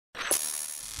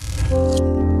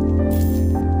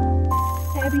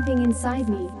Everything inside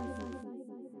me.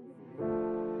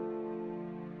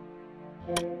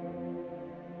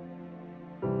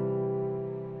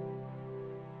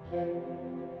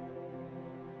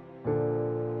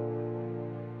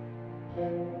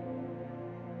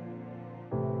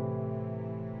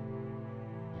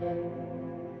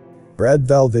 Red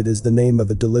Velvet is the name of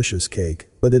a delicious cake,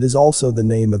 but it is also the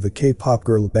name of a K-pop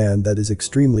girl band that is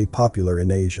extremely popular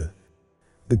in Asia.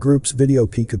 The group's video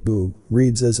Peekaboo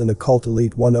reads as an Occult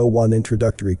Elite 101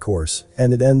 introductory course,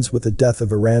 and it ends with the death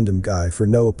of a random guy for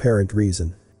no apparent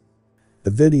reason.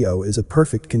 The video is a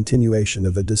perfect continuation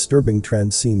of a disturbing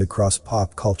trend seen across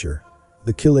pop culture: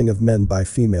 the killing of men by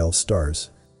female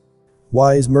stars.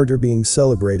 Why is murder being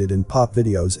celebrated in pop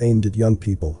videos aimed at young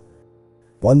people?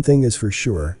 One thing is for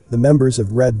sure, the members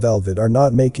of Red Velvet are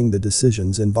not making the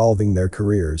decisions involving their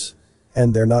careers.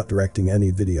 And they're not directing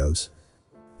any videos.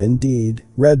 Indeed,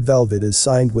 Red Velvet is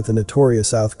signed with a notorious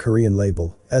South Korean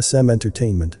label, SM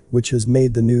Entertainment, which has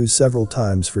made the news several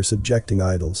times for subjecting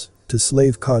idols to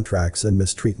slave contracts and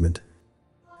mistreatment.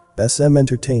 SM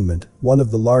Entertainment, one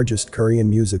of the largest Korean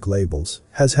music labels,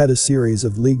 has had a series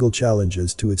of legal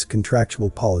challenges to its contractual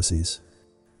policies.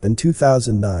 In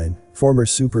 2009, former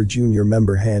Super Junior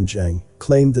member Han Jang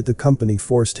claimed that the company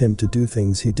forced him to do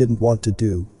things he didn't want to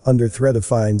do, under threat of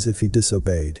fines if he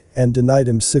disobeyed, and denied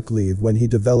him sick leave when he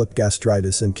developed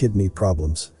gastritis and kidney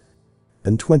problems.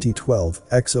 In 2012,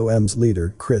 EXO-M's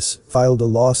leader, Chris, filed a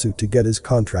lawsuit to get his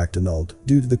contract annulled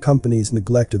due to the company's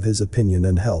neglect of his opinion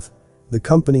and health. The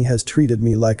company has treated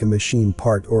me like a machine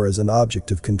part or as an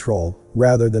object of control,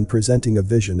 rather than presenting a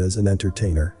vision as an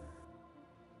entertainer.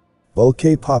 While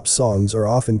K-pop songs are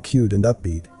often cute and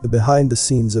upbeat, the behind the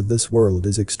scenes of this world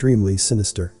is extremely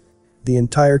sinister. The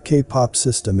entire K-pop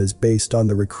system is based on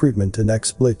the recruitment and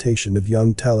exploitation of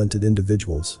young talented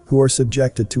individuals who are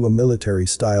subjected to a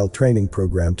military-style training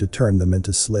program to turn them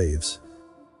into slaves.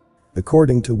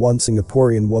 According to one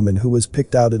Singaporean woman who was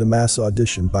picked out at a mass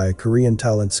audition by a Korean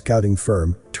talent scouting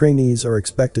firm, trainees are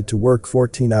expected to work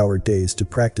 14-hour days to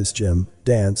practice gym,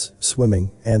 dance, swimming,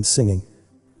 and singing.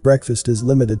 Breakfast is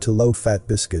limited to low-fat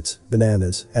biscuits,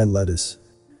 bananas, and lettuce.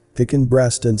 Chicken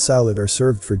breast and salad are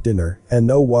served for dinner, and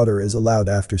no water is allowed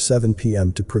after 7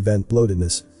 p.m. to prevent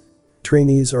bloatedness.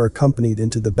 Trainees are accompanied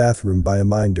into the bathroom by a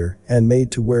minder and made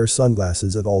to wear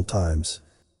sunglasses at all times.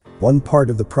 One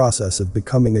part of the process of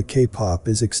becoming a K-pop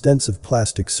is extensive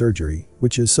plastic surgery,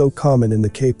 which is so common in the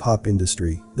K-pop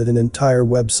industry that an entire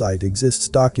website exists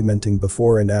documenting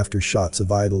before and after shots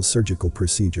of idols' surgical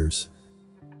procedures.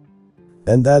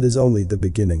 And that is only the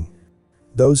beginning.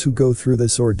 Those who go through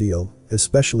this ordeal,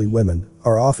 especially women,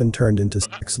 are often turned into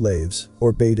sex slaves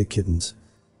or beta kittens.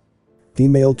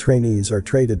 Female trainees are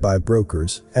traded by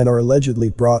brokers and are allegedly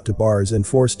brought to bars and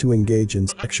forced to engage in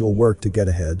sexual work to get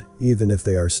ahead, even if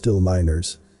they are still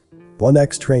minors. One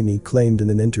ex-trainee claimed in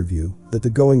an interview that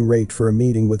the going rate for a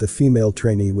meeting with a female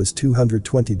trainee was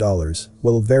 $220,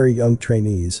 while very young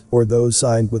trainees, or those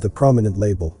signed with a prominent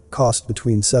label, cost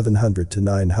between $700 to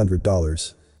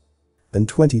 $900. In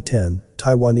 2010,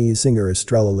 Taiwanese singer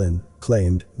Estrella Lin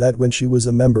claimed that when she was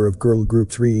a member of girl group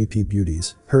 3EP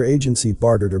Beauties, her agency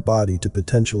bartered her body to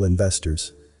potential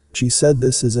investors. She said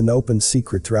this is an open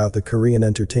secret throughout the Korean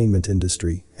entertainment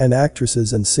industry, and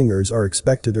actresses and singers are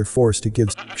expected or forced to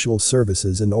give sexual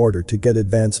services in order to get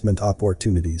advancement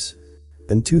opportunities.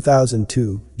 In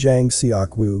 2002, Jang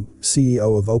Seok-woo,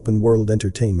 CEO of Open World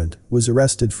Entertainment, was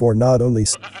arrested for not only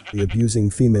sexually abusing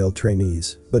female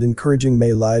trainees, but encouraging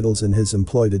male idols in his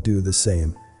employ to do the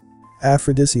same.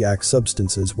 Aphrodisiac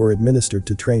substances were administered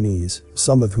to trainees,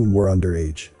 some of whom were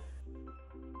underage.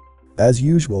 As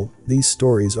usual, these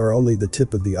stories are only the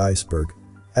tip of the iceberg.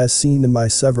 As seen in my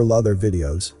several other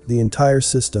videos, the entire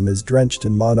system is drenched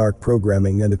in monarch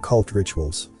programming and occult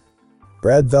rituals.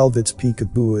 Red Velvet's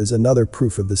Peekaboo is another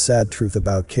proof of the sad truth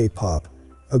about K-pop.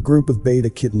 A group of beta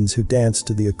kittens who dance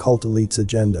to the occult elite's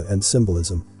agenda and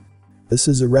symbolism. This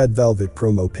is a Red Velvet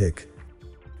promo pic.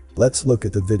 Let's look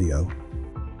at the video.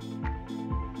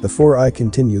 Before I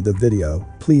continue the video,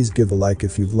 please give a like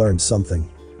if you've learned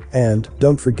something. And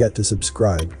don't forget to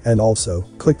subscribe, and also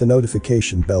click the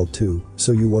notification bell too,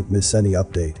 so you won't miss any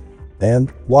update.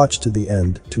 And watch to the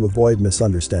end to avoid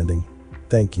misunderstanding.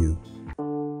 Thank you.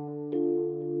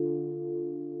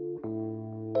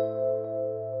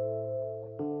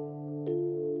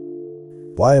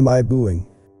 Why am I booing?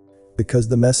 Because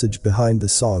the message behind the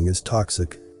song is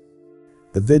toxic.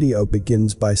 The video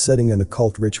begins by setting an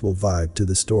occult ritual vibe to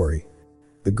the story.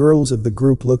 The girls of the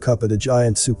group look up at a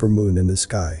giant supermoon in the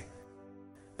sky.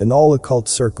 In all occult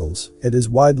circles, it is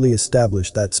widely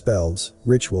established that spells,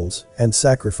 rituals, and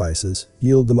sacrifices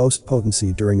yield the most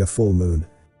potency during a full moon.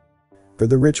 For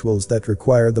the rituals that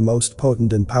require the most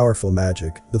potent and powerful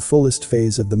magic, the fullest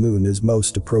phase of the moon is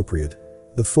most appropriate.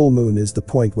 The full moon is the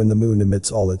point when the moon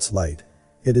emits all its light.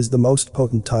 It is the most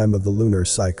potent time of the lunar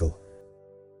cycle.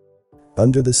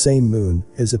 Under the same moon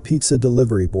is a pizza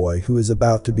delivery boy who is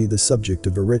about to be the subject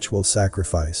of a ritual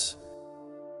sacrifice.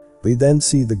 We then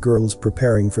see the girls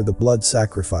preparing for the blood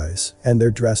sacrifice, and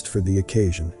they're dressed for the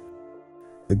occasion.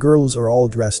 The girls are all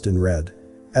dressed in red.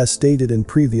 As stated in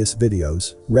previous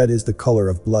videos, red is the color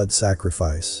of blood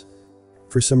sacrifice.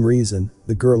 For some reason,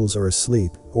 the girls are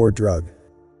asleep or drugged.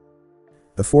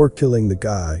 Before killing the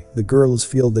guy, the girls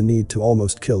feel the need to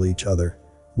almost kill each other.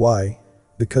 Why?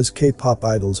 Because K-pop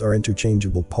idols are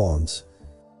interchangeable pawns.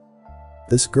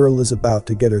 This girl is about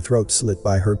to get her throat slit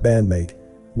by her bandmate.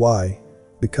 Why?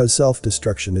 Because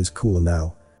self-destruction is cool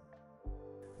now.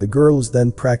 The girls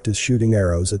then practice shooting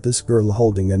arrows at this girl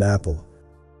holding an apple.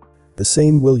 The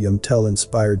same William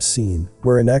Tell-inspired scene,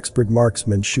 where an expert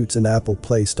marksman shoots an apple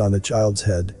placed on a child's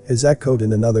head, is echoed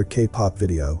in another K-pop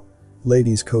video.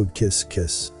 Ladies Code Kiss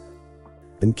Kiss.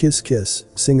 In Kiss Kiss,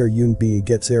 singer Yoonbi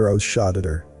gets arrows shot at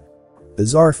her.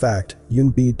 Bizarre fact,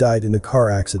 Yoonbi died in a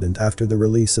car accident after the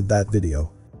release of that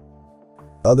video.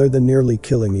 Other than nearly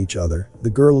killing each other, the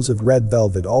girls of Red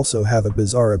Velvet also have a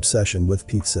bizarre obsession with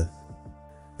pizza.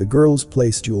 The girls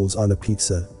place jewels on a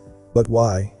pizza. But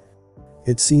why?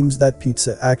 It seems that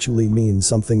pizza actually means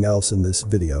something else in this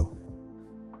video.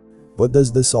 What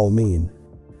does this all mean?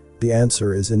 The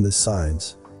answer is in the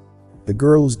signs. The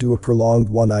girls do a prolonged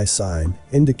one-eye sign,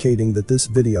 indicating that this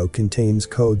video contains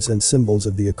codes and symbols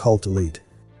of the occult elite.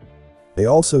 They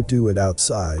also do it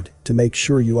outside, to make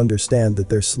sure you understand that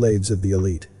they're slaves of the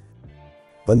elite.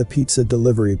 When the pizza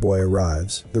delivery boy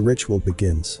arrives, the ritual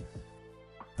begins.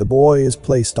 The boy is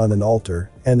placed on an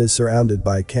altar and is surrounded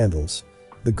by candles.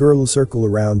 The girls circle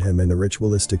around him in a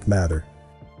ritualistic manner.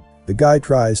 The guy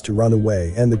tries to run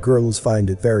away and the girls find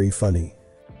it very funny.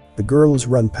 The girls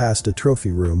run past a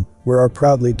trophy room, where are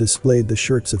proudly displayed the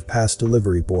shirts of past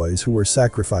delivery boys who were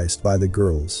sacrificed by the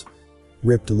girls.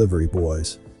 RIP delivery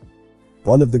boys.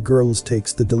 One of the girls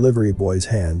takes the delivery boy's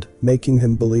hand, making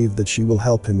him believe that she will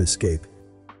help him escape.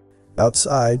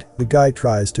 Outside, the guy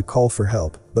tries to call for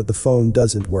help, but the phone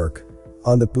doesn't work.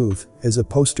 On the booth is a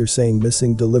poster saying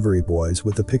missing delivery boys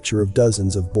with a picture of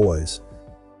dozens of boys.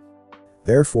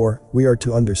 Therefore, we are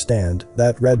to understand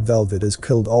that Red Velvet has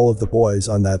killed all of the boys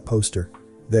on that poster.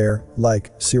 They're,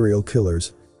 like, serial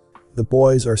killers. The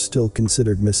boys are still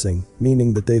considered missing,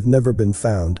 meaning that they've never been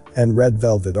found, and Red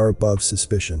Velvet are above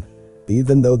suspicion.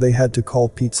 Even though they had to call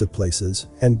pizza places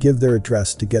and give their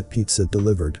address to get pizza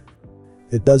delivered.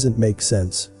 It doesn't make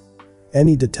sense.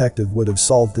 Any detective would have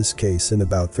solved this case in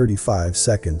about 35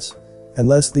 seconds.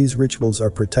 Unless these rituals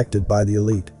are protected by the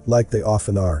elite, like they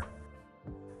often are.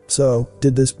 So,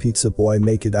 did this pizza boy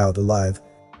make it out alive?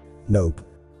 Nope.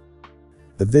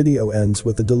 The video ends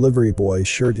with the delivery boy's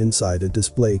shirt inside a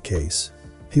display case.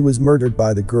 He was murdered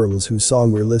by the girls whose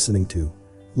song we're listening to.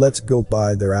 Let's go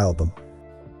buy their album.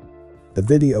 The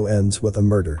video ends with a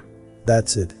murder.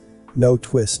 That's it. No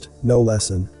twist, no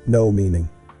lesson, no meaning.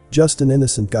 Just an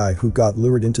innocent guy who got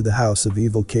lured into the house of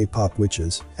evil K-pop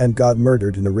witches and got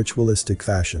murdered in a ritualistic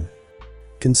fashion.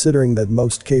 Considering that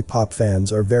most K-pop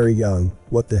fans are very young,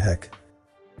 what the heck?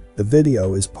 The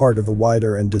video is part of a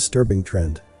wider and disturbing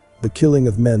trend. The killing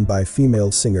of men by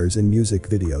female singers in music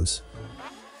videos.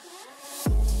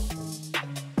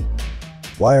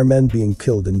 Why are men being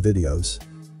killed in videos?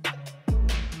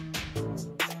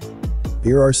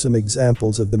 Here are some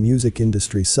examples of the music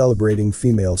industry celebrating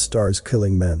female stars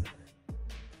killing men.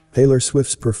 Taylor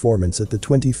Swift's performance at the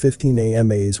 2015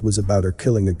 AMAs was about her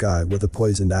killing a guy with a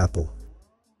poisoned apple.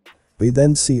 We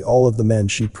then see all of the men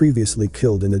she previously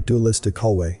killed in a dualistic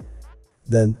hallway.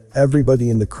 Then,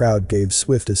 everybody in the crowd gave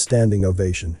Swift a standing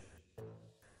ovation.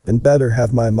 In Better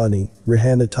Have My Money,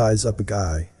 Rihanna ties up a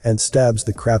guy and stabs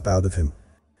the crap out of him.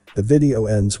 The video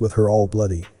ends with her all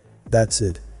bloody. That's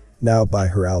it. Now buy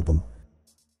her album.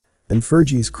 In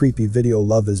Fergie's creepy video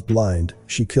Love Is Blind,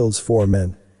 she kills 4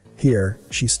 men. Here,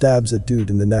 she stabs a dude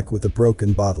in the neck with a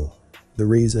broken bottle. The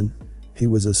reason? He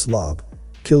was a slob.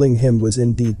 Killing him was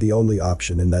indeed the only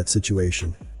option in that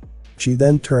situation. She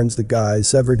then turns the guy's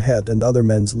severed head and other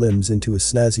men's limbs into a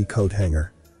snazzy coat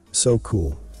hanger. So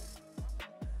cool.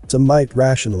 Some might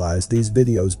rationalize these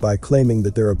videos by claiming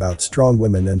that they're about strong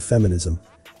women and feminism.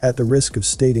 At the risk of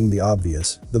stating the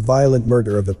obvious, the violent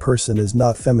murder of a person is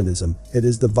not feminism, it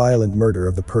is the violent murder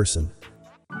of a person.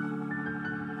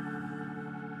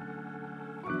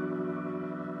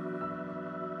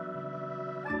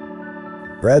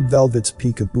 Red Velvet's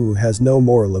Peekaboo has no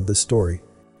moral of the story.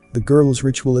 The girls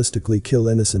ritualistically kill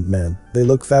innocent men, they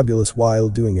look fabulous while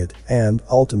doing it, and,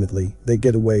 ultimately, they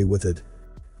get away with it.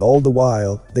 All the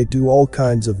while, they do all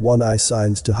kinds of one-eye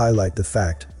signs to highlight the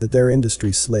fact that they're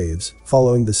industry slaves,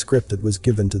 following the script that was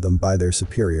given to them by their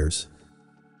superiors.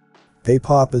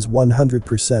 K-pop is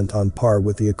 100% on par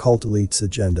with the occult elite's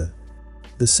agenda.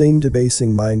 The same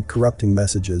debasing mind-corrupting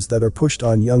messages that are pushed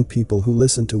on young people who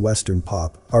listen to Western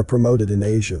pop are promoted in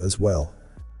Asia as well.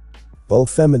 While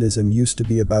feminism used to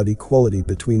be about equality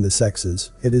between the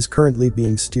sexes, it is currently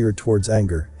being steered towards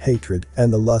anger, hatred,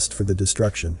 and the lust for the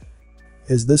destruction.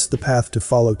 Is this the path to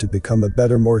follow to become a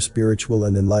better, more spiritual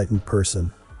and enlightened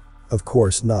person? Of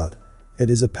course not.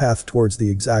 It is a path towards the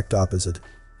exact opposite.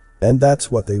 And that's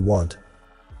what they want.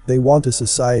 They want a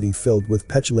society filled with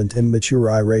petulant, immature,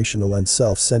 irrational and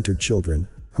self-centered children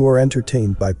who are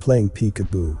entertained by playing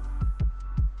peekaboo.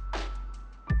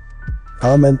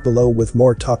 Comment below with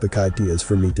more topic ideas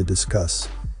for me to discuss.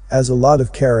 As a lot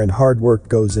of care and hard work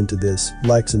goes into this,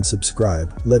 likes and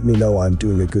subscribe, let me know I'm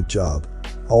doing a good job.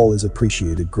 All is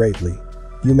appreciated greatly.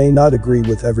 You may not agree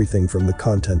with everything from the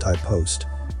content I post.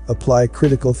 Apply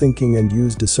critical thinking and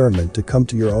use discernment to come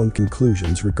to your own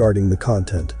conclusions regarding the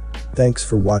content. Thanks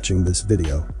for watching this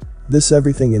video. This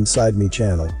Everything Inside Me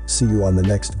channel, see you on the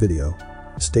next video.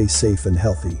 Stay safe and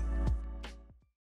healthy.